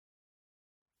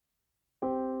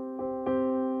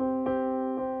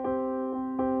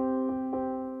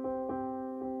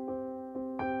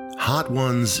Hot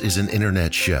Ones is an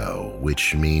internet show,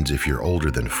 which means if you're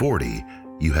older than 40,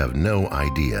 you have no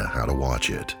idea how to watch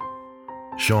it.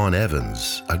 Sean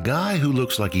Evans, a guy who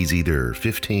looks like he's either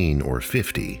 15 or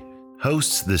 50,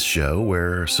 hosts this show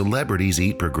where celebrities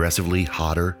eat progressively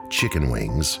hotter chicken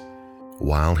wings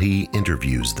while he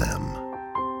interviews them.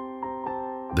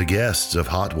 The guests of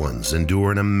Hot Ones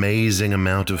endure an amazing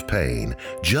amount of pain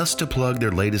just to plug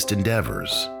their latest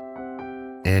endeavors.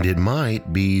 And it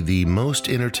might be the most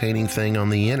entertaining thing on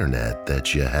the internet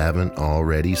that you haven't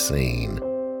already seen.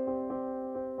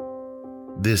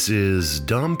 This is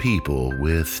Dumb People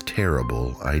with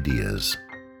Terrible Ideas.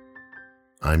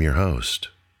 I'm your host,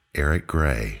 Eric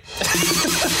Gray.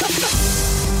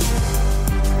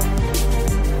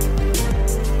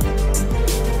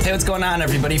 Hey, what's going on,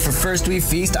 everybody? For First We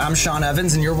Feast, I'm Sean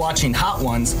Evans, and you're watching Hot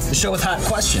Ones, the show with hot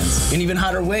questions and even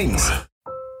hotter wings.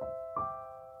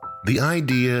 The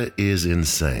idea is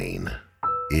insane.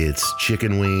 It's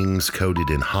chicken wings coated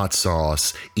in hot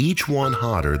sauce, each one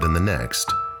hotter than the next,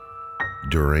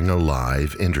 during a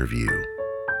live interview.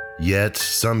 Yet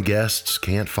some guests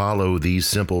can't follow these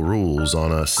simple rules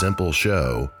on a simple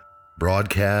show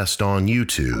broadcast on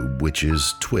YouTube, which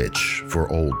is Twitch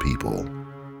for old people.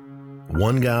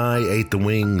 One guy ate the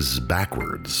wings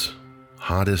backwards,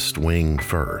 hottest wing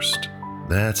first.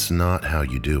 That's not how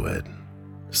you do it.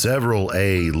 Several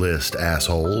A-list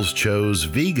assholes chose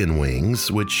vegan wings,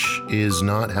 which is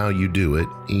not how you do it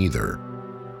either.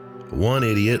 One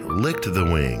idiot licked the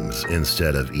wings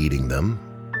instead of eating them.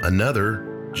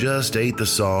 Another just ate the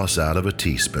sauce out of a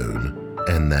teaspoon,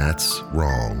 and that's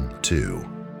wrong too.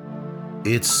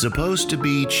 It's supposed to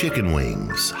be chicken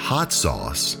wings, hot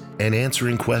sauce, and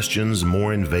answering questions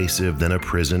more invasive than a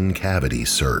prison cavity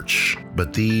search.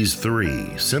 But these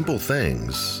three simple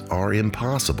things are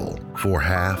impossible for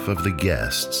half of the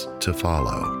guests to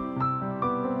follow.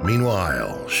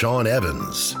 Meanwhile, Sean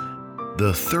Evans,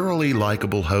 the thoroughly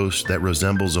likable host that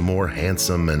resembles a more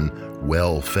handsome and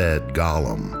well-fed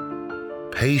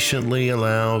Gollum, patiently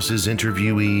allows his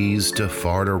interviewees to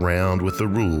fart around with the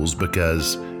rules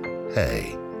because,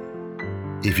 hey,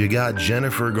 if you got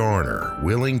Jennifer Garner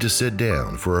willing to sit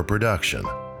down for a production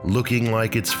looking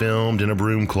like it's filmed in a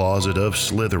broom closet of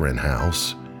Slytherin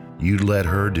House, you'd let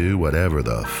her do whatever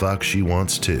the fuck she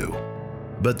wants to.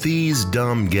 But these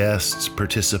dumb guests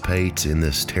participate in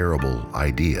this terrible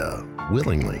idea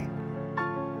willingly,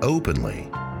 openly,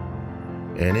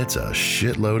 and it's a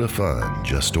shitload of fun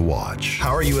just to watch.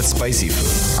 How are you with spicy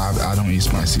food? I don't eat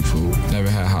spicy food.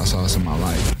 Never had hot sauce in my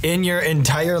life. In your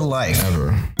entire life?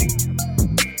 Ever.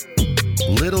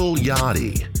 Lil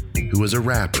Yachty, who is a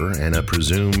rapper and a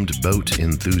presumed boat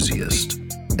enthusiast,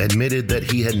 admitted that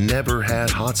he had never had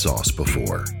hot sauce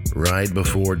before, right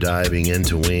before diving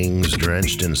into wings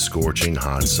drenched in scorching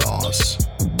hot sauce.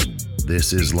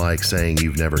 This is like saying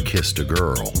you've never kissed a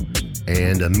girl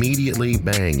and immediately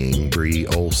banging Brie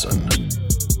Olson.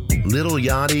 Lil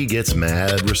Yachty gets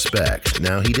mad respect.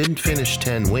 Now, he didn't finish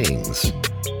 10 wings,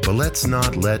 but let's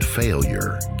not let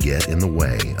failure get in the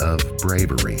way of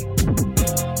bravery.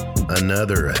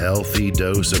 Another healthy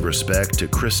dose of respect to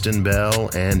Kristen Bell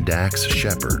and Dax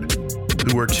Shepard,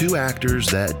 who are two actors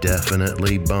that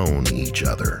definitely bone each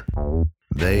other.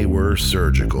 They were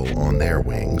surgical on their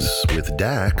wings, with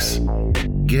Dax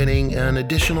getting an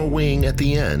additional wing at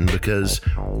the end because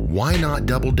why not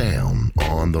double down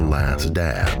on the last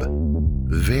dab?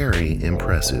 Very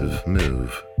impressive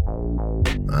move.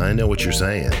 I know what you're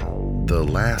saying. The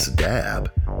last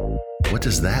dab? What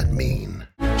does that mean?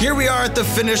 Here we are at the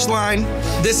finish line.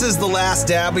 This is the last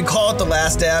dab. We call it the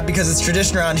last dab because it's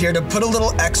tradition around here to put a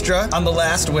little extra on the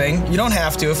last wing. You don't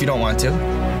have to if you don't want to.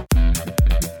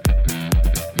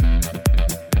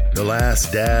 The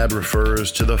last dab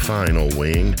refers to the final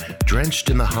wing, drenched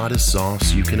in the hottest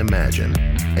sauce you can imagine.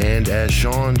 And as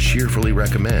Sean cheerfully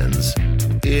recommends,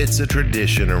 it's a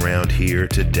tradition around here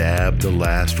to dab the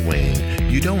last wing.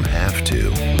 You don't have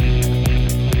to.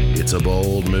 It's a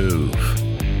bold move,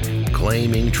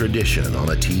 claiming tradition on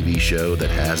a TV show that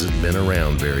hasn't been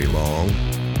around very long,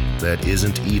 that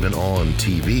isn't even on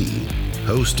TV,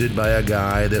 hosted by a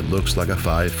guy that looks like a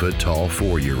 5-foot-tall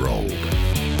 4-year-old.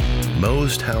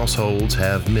 Most households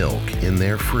have milk in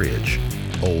their fridge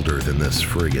older than this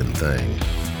friggin' thing.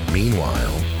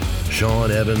 Meanwhile,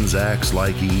 Sean Evans acts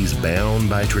like he's bound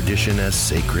by tradition as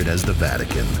sacred as the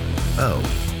Vatican. Oh,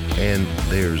 and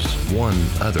there's one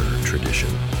other tradition.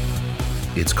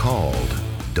 It's called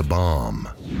Da Bomb.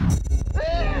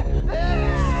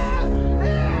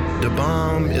 Da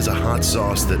Bomb is a hot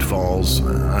sauce that falls,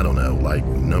 like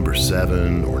number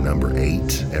 7 or number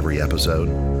 8 every episode.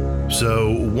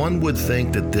 So one would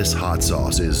think that this hot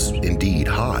sauce is indeed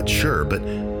hot, sure, but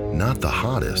not the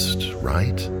hottest,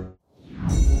 right?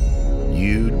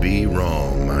 You'd be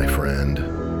wrong, my friend.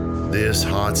 This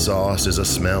hot sauce is a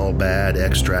smell-bad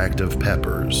extract of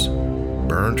peppers,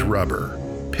 burnt rubber,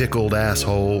 pickled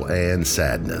asshole, and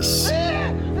sadness.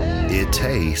 It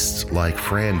tastes like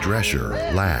Fran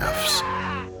Drescher laughs.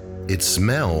 It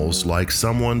smells like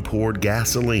someone poured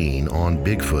gasoline on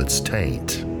Bigfoot's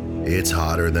taint. It's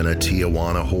hotter than a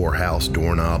Tijuana whorehouse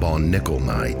doorknob on nickel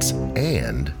nights,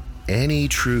 and any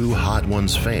true Hot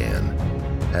Ones fan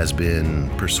has been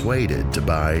persuaded to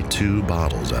buy 2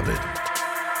 bottles of it.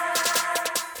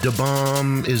 Da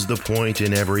Bomb is the point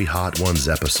in every Hot Ones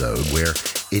episode where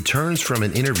it turns from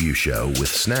an interview show with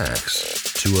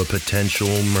snacks to a potential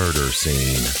murder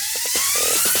scene.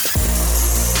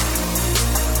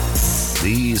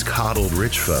 These coddled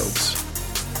rich folks,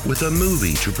 with a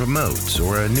movie to promote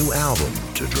or a new album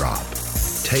to drop,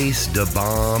 taste Da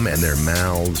Bomb and their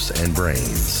mouths and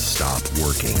brains stop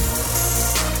working.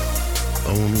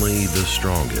 Only the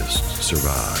strongest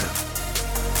survive.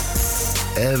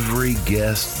 Every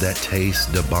guest that tastes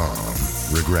Da Bomb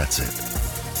regrets it.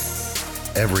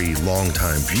 Every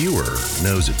longtime viewer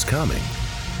knows it's coming.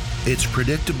 It's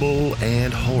predictable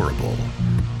and horrible.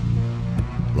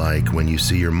 Like when you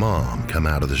see your mom come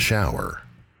out of the shower.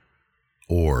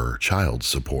 Or child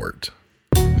support.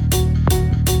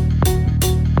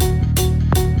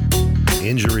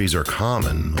 Injuries are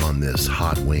common on this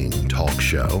Hot Wing talk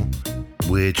show,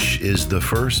 which is the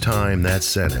first time that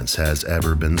sentence has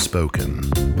ever been spoken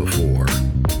before.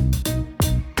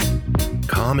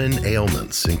 Common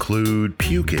ailments include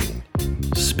puking,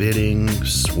 spitting,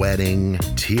 sweating,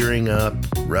 tearing up,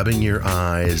 rubbing your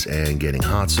eyes, and getting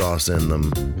hot sauce in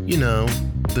them. You know,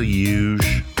 the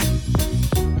usual.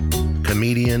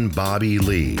 Comedian Bobby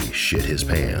Lee shit his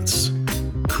pants.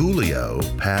 Coolio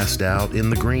passed out in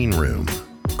the green room.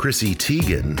 Chrissy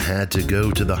Teigen had to go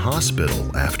to the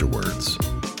hospital afterwards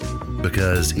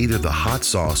because either the hot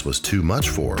sauce was too much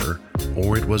for her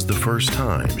or it was the first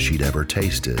time she'd ever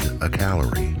tasted a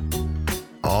calorie.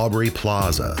 Aubrey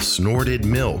Plaza snorted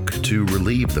milk to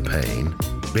relieve the pain,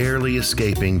 barely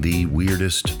escaping the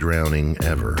weirdest drowning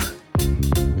ever.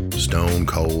 Stone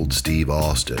Cold Steve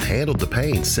Austin handled the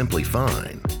pain simply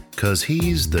fine, 'cause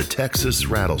he's the Texas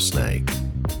rattlesnake.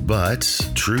 But,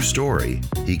 true story,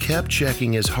 he kept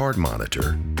checking his heart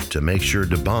monitor to make sure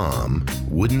Da Bomb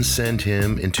wouldn't send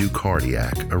him into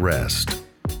cardiac arrest.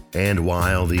 And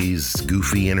while these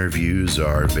goofy interviews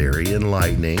are very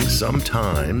enlightening,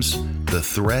 sometimes the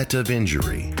threat of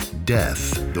injury,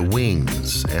 death, the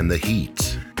wings, and the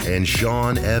heat, and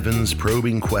Sean Evans'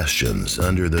 probing questions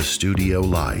under the studio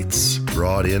lights,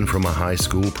 brought in from a high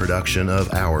school production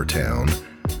of Our Town,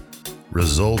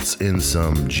 results in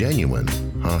some genuine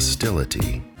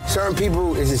hostility. Certain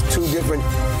people is just two different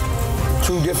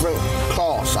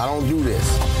cloths. I don't do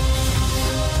this.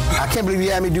 I can't believe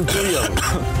you had me do 3 of them.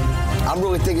 I'm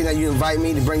really thinking that you invite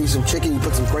me to bring you some chicken, you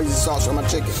put some crazy sauce on my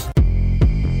chicken.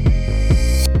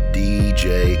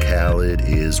 DJ Khaled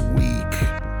is weak.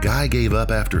 Guy gave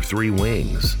up after 3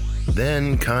 wings,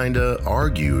 then kinda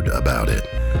argued about it.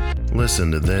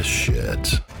 Listen to this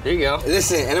shit. Here you go.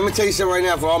 Listen, and let me tell you something right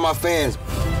now for all my fans.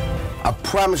 I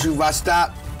promise you if I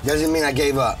stop, doesn't mean I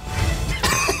gave up.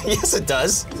 Yes, it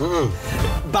does.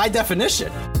 By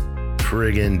definition.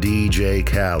 Friggin' DJ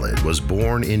Khaled was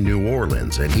born in New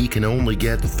Orleans and he can only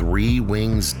get 3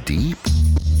 wings deep?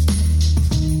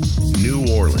 New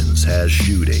Orleans has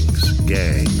shootings,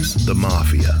 gangs, the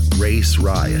mafia, race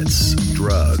riots,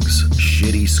 drugs,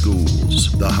 shitty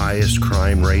schools, the highest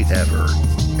crime rate ever,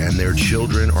 and their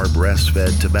children are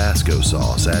breastfed Tabasco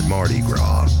sauce at Mardi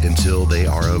Gras until they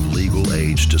are of legal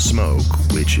age to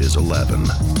smoke, which is 11.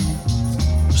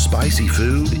 Spicy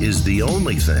food is the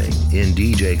only thing in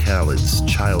DJ Khaled's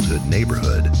childhood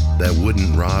neighborhood that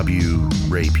wouldn't rob you,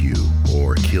 rape you,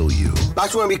 or kill you. I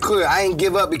just want to be clear, I ain't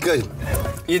give up because...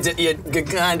 You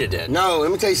kinda did. No,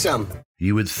 let me tell you something.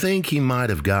 You would think he might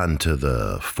have gotten to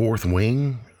the 4th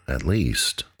wing, at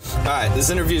least. All right, this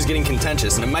interview is getting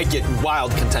contentious, and it might get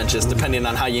wild contentious depending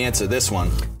on how you answer this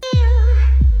one.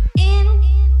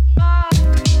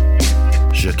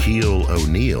 Shaquille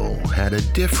O'Neal had a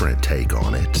different take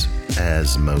on it,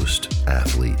 as most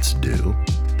athletes do.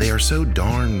 They are so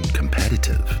darn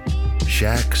competitive.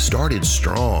 Shaq started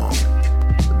strong,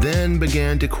 then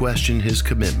began to question his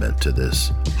commitment to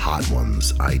this Hot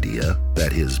Ones idea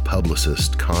that his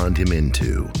publicist conned him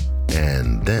into,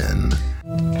 and then...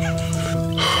 Can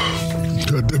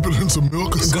I dip it in some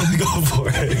milk or something? Go for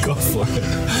it. Go for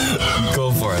it.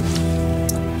 Go for it.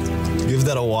 Give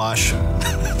that a wash.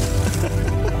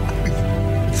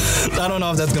 I don't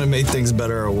know if that's going to make things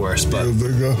better or worse, but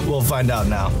we'll find out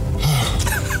now.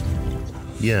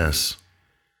 Yes,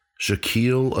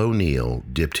 Shaquille O'Neal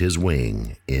dipped his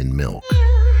wing in milk.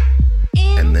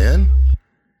 And then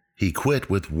he quit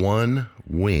with one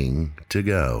wing to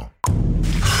go. I'm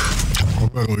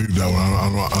not gonna eat that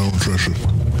one. I don't trust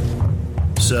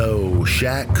it. So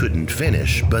Shaq couldn't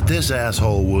finish, but this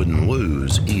asshole wouldn't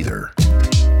lose either.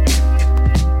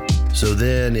 So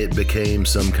then it became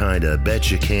some kind of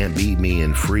bet you can't beat me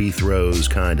in free throws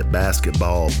kind of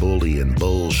basketball bullying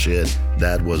bullshit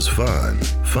that was fun,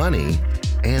 funny,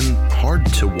 and hard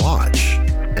to watch.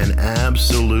 And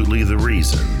absolutely the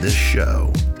reason this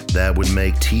show that would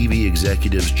make TV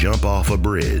executives jump off a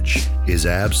bridge is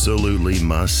absolutely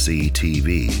must-see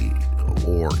TV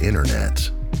or internet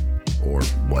or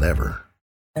whatever.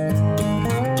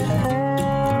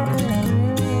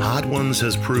 Hot Ones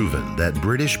has proven that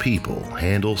British people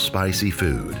handle spicy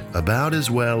food about as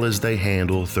well as they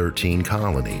handle 13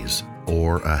 colonies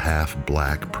or a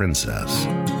half-black princess.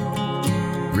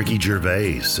 Ricky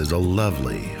Gervais is a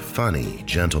lovely, funny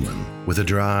gentleman with a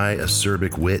dry,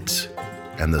 acerbic wit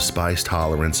and the spice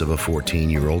tolerance of a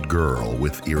 14-year-old girl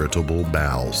with irritable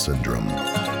bowel syndrome.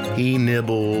 He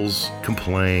nibbles,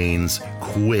 complains,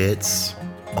 quits,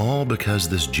 all because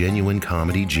this genuine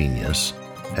comedy genius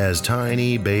has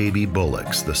tiny baby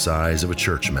bullocks the size of a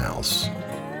church mouse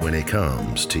when it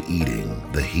comes to eating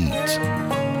the heat.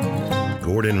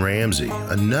 Gordon Ramsay,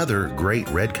 another great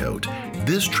redcoat,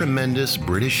 this tremendous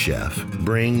British chef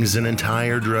brings an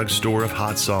entire drugstore of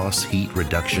hot sauce heat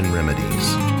reduction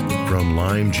remedies, from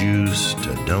lime juice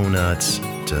to donuts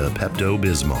to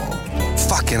Pepto-Bismol.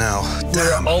 Fucking hell.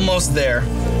 We're almost there.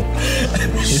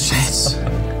 Shit.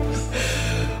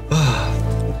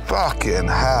 Fucking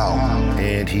hell.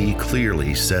 And he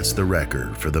clearly sets the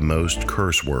record for the most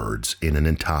curse words in an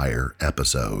entire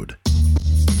episode.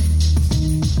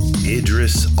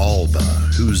 Idris Elba,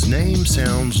 whose name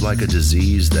sounds like a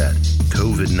disease that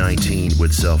COVID-19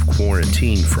 would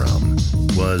self-quarantine from,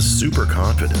 was super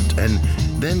confident and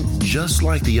then, just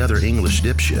like the other English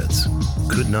dipshits,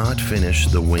 could not finish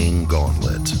the wing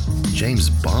gauntlet. James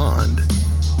Bond?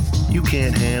 You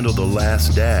can't handle the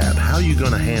last dab. How you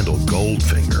gonna handle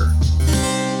Goldfinger?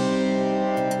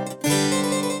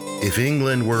 If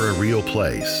England were a real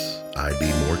place, I'd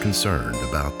be more concerned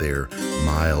about their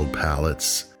mild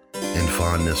palates and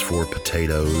fondness for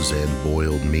potatoes and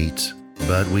boiled meat.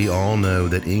 But we all know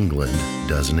that England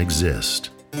doesn't exist,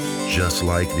 just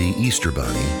like the Easter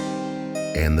Bunny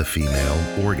and the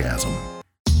female orgasm.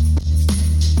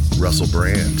 Russell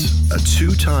Brand, a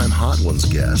two-time Hot Ones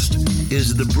guest,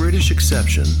 is the British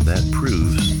exception that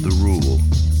proves the rule.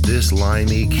 This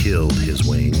limey killed his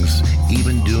wings,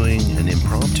 even doing an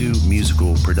impromptu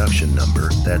musical production number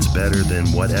that's better than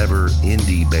whatever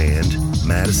indie band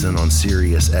Madison on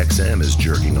Sirius XM is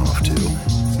jerking off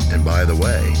to. And by the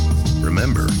way,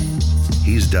 remember,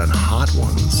 he's done Hot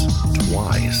Ones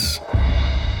twice.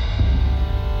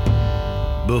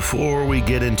 Before we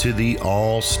get into the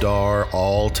all-star,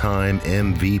 all-time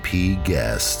MVP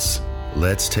guests,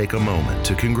 let's take a moment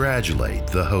to congratulate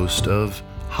the host of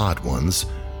Hot Ones,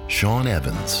 Sean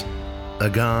Evans, a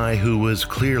guy who was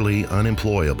clearly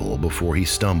unemployable before he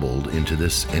stumbled into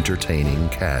this entertaining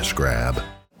cash grab.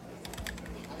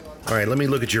 All right, let me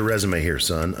look at your resume here,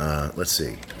 son. Let's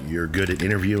see. You're good at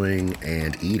interviewing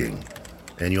and eating.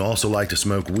 And you also like to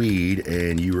smoke weed,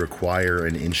 and you require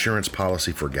an insurance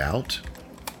policy for gout.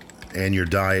 And your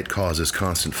diet causes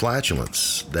constant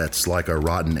flatulence that's like a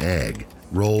rotten egg,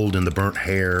 rolled in the burnt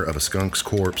hair of a skunk's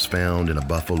corpse found in a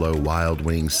Buffalo Wild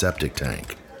Wings septic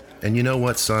tank. And you know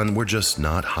what, son? We're just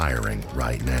not hiring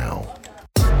right now.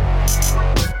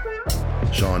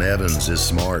 Sean Evans is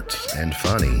smart and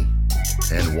funny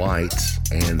and white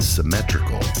and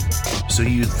symmetrical. So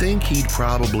you'd think he'd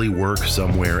probably work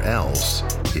somewhere else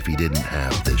if he didn't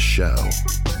have this show.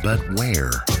 But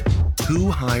where? Who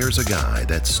hires a guy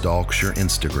that stalks your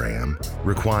Instagram,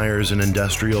 requires an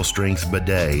industrial strength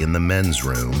bidet in the men's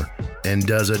room, and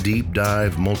does a deep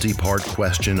dive multi-part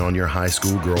question on your high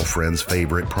school girlfriend's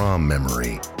favorite prom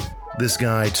memory? This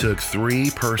guy took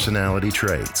 3 personality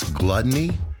traits,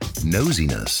 gluttony,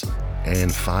 nosiness,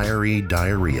 and fiery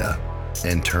diarrhea,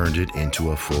 and turned it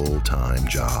into a full-time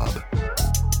job.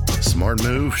 Smart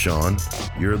move, Sean.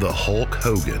 You're the Hulk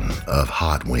Hogan of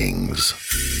Hot Wings.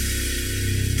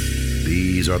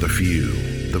 These are the few,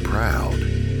 the proud,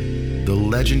 the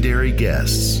legendary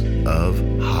guests of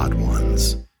Hot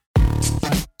Ones.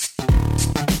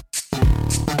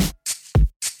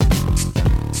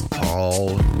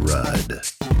 Paul Rudd.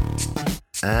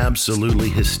 Absolutely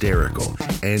hysterical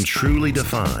and truly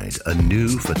defined a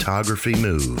new photography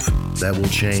move that will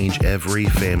change every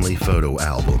family photo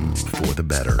album for the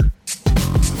better.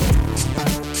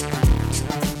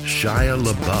 Shia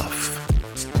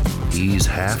LaBeouf. He's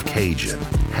half Cajun,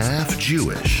 half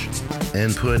Jewish,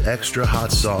 and put extra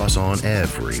hot sauce on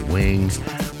every wing.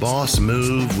 Boss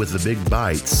moved with the big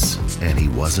bites, and he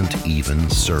wasn't even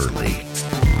surly.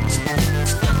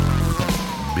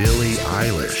 Billie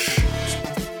Eilish.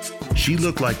 She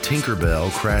looked like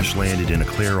Tinkerbell crash-landed in a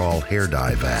Clairol hair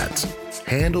dye vat.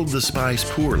 Handled the spice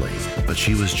poorly, but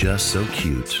she was just so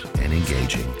cute and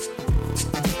engaging.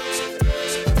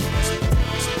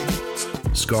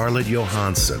 Scarlett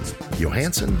Johansson.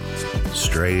 Johansson?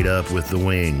 Straight up with the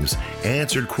wings,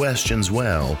 answered questions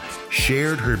well,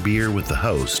 shared her beer with the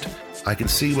host. I can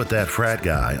see what that frat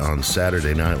guy on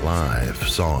Saturday Night Live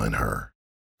saw in her.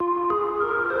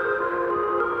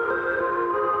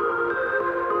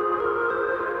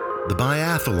 The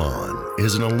biathlon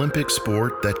is an Olympic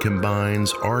sport that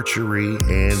combines archery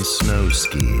and snow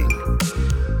skiing.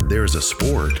 There's a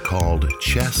sport called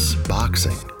chess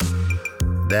boxing.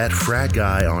 That frat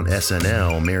guy on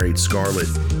SNL married Scarlett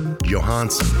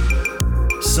Johansson.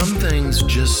 Some things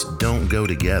just don't go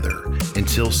together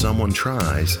until someone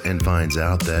tries and finds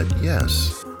out that,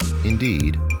 yes,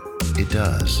 indeed, it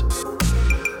does.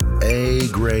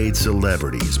 A-grade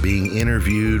celebrities being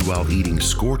interviewed while eating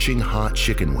scorching hot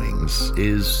chicken wings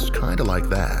is kind of like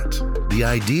that. The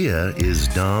idea is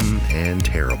dumb and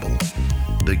terrible.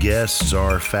 The guests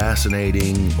are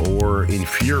fascinating or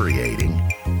infuriating.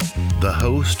 The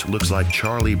host looks like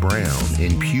Charlie Brown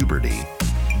in puberty,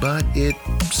 but it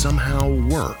somehow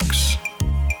works.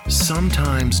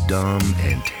 Sometimes dumb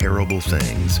and terrible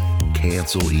things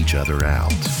cancel each other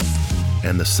out,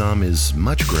 and the sum is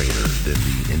much greater than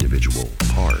the individual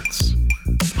parts.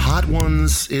 Hot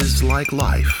Ones is like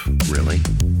life, really.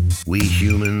 We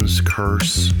humans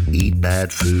curse, eat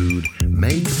bad food,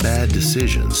 make bad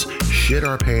decisions, shit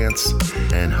our pants,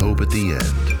 and hope at the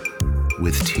end,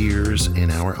 with tears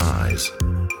in our eyes,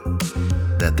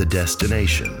 that the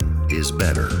destination is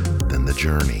better than the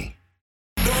journey.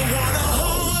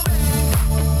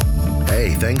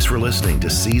 Hey, thanks for listening to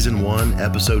Season 1,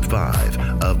 Episode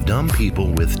 5 of Dumb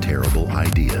People with Terrible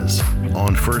Ideas.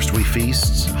 On First We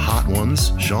Feast's Hot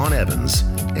Ones, Sean Evans,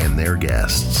 and their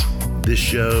guests. This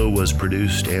show was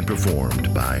produced and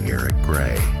performed by Eric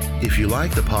Gray. If you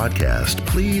like the podcast,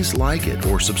 please like it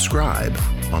or subscribe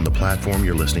on the platform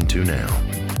you're listening to now.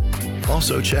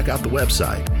 Also, check out the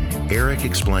website,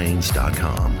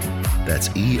 ericexplains.com. That's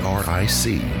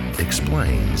ERIC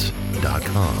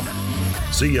explains.com.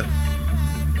 See ya.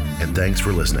 And thanks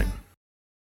for listening.